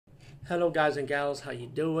Hello guys and gals, how you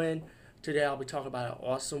doing? Today I'll be talking about an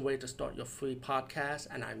awesome way to start your free podcast,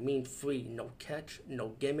 and I mean free, no catch, no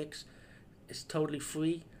gimmicks. It's totally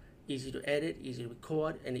free, easy to edit, easy to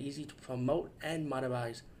record, and easy to promote and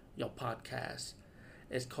monetize your podcast.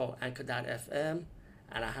 It's called Anchor.fm,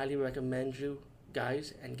 and I highly recommend you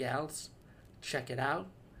guys and gals check it out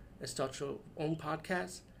and start your own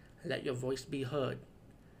podcast and let your voice be heard.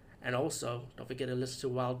 And also, don't forget to listen to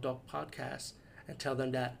Wild Dog Podcast and tell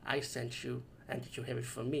them that I sent you and that you hear it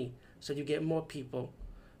from me, so you get more people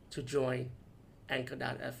to join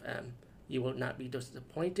Anchor.fm. You will not be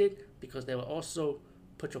disappointed because they will also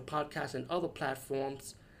put your podcast in other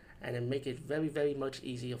platforms and then make it very, very much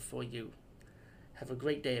easier for you. Have a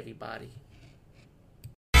great day, everybody.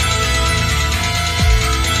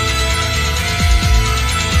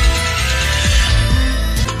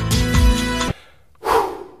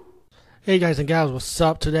 Hey guys and gals, what's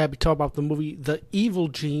up? Today I'll be talking about the movie The Evil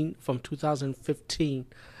Gene from 2015.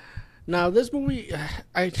 Now this movie,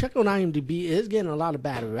 I checked on IMDb, it's getting a lot of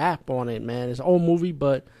bad rap on it, man. It's an old movie,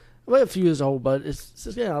 but a few years old, but it's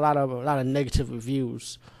getting a lot of negative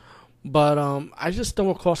reviews. But I just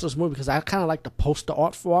stumbled across this movie because I kind of like the poster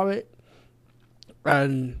art for it,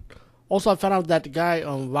 and also I found out that the guy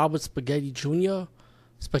Robert Spaghetti Jr.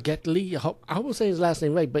 Spaghetti, I hope I'm saying his last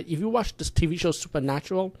name right. But if you watch this TV show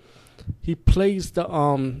Supernatural, he plays the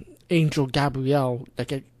angel Gabriel that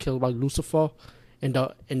get killed by Lucifer in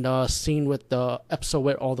the scene with the episode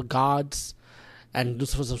with all the gods, and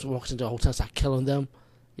Lucifer just walks into the hotel and starts killing them,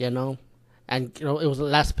 and it was the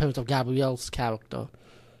last appearance of Gabriel's character,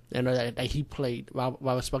 that he played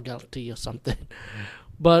Robert Spaghetti or something.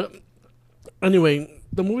 But anyway,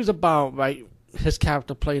 the movie's about his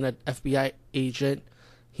character playing an FBI agent.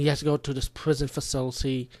 He has to go to this prison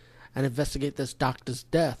facility and investigate this doctor's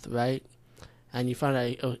death, right? And you find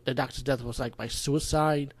out the doctor's death was by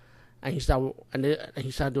suicide, and he started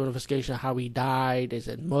doing an investigation of how he died. Is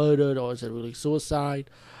it murdered or is it really suicide?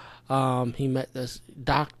 He met this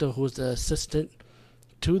doctor who was the assistant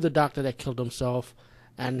to the doctor that killed himself,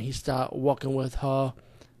 and he started working with her,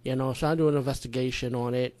 trying to do an investigation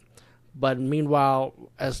on it. But meanwhile,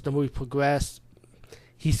 as the movie progressed,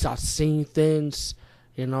 he starts seeing things,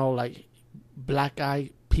 like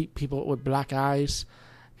people with black eyes,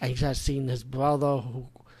 and he started seeing his brother who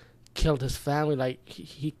killed his family,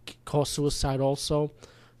 he caused suicide also.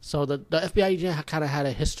 So the FBI agent kind of had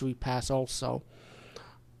a history pass also,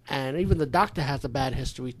 and even the doctor has a bad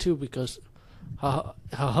history too because her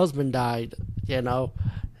husband died,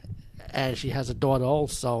 and she has a daughter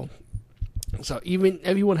also. So even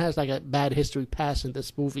everyone has a bad history pass in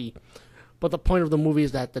this movie. But the point of the movie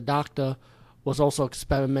is that the doctor was also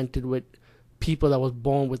experimented with people that was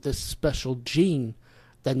born with this special gene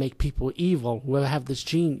that make people evil. Whoever have this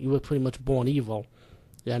gene, you were pretty much born evil,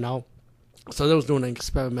 So they was doing an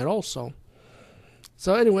experiment also.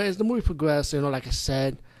 So anyway, as the movie progressed, like I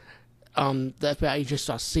said, the FBI agent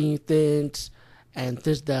starts seeing things and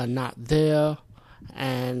things that are not there,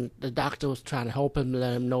 and the doctor was trying to help him,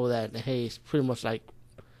 let him know that, hey, it's pretty much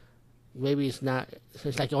maybe it's not,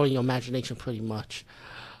 it's all in your imagination pretty much.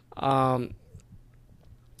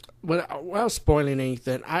 Without spoiling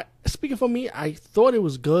anything, speaking for me, I thought it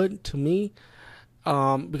was good to me,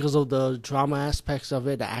 because of the drama aspects of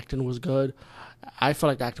it. The acting was good. I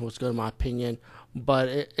felt like the acting was good in my opinion, but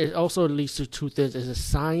it also leads to two things: is it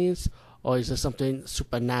science or is it something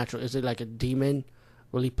supernatural? Is it like a demon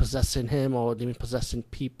really possessing him, or a demon possessing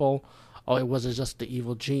people, or was it just the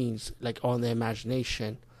evil genes on their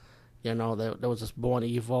imagination? There was this born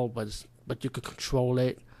evil, but you could control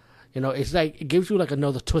it. It's it gives you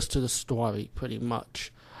another twist to the story, pretty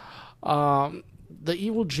much. The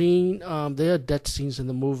evil gene, there are death scenes in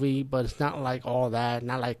the movie, but it's not all that.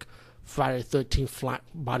 Not Friday the 13th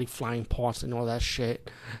body flying parts and all that shit,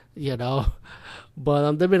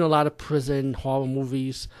 But there've been a lot of prison horror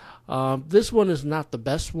movies. This one is not the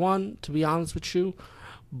best one, to be honest with you,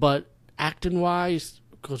 but acting wise,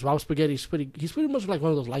 because Robert Spaghetti he's pretty much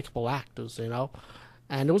one of those likable actors,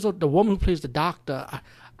 And there was the woman who plays the doctor.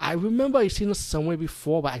 I remember I seen her somewhere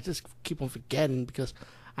before, but I just keep on forgetting because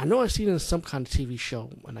I know I've seen her in some kind of TV show,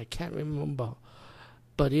 and I can't remember.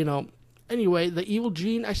 But, anyway, The Evil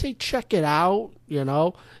Gene, I say check it out,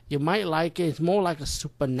 You might like it. It's more like a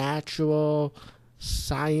supernatural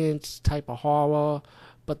science type of horror.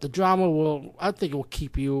 But the drama I think it will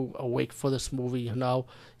keep you awake for this movie,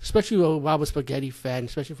 Especially a Robert Spaghetti fan,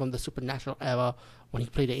 especially from the Supernatural era when he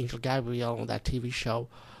played the Angel Gabriel on that TV show.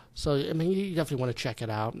 So, you definitely want to check it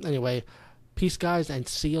out. Anyway, peace, guys, and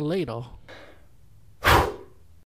see you later.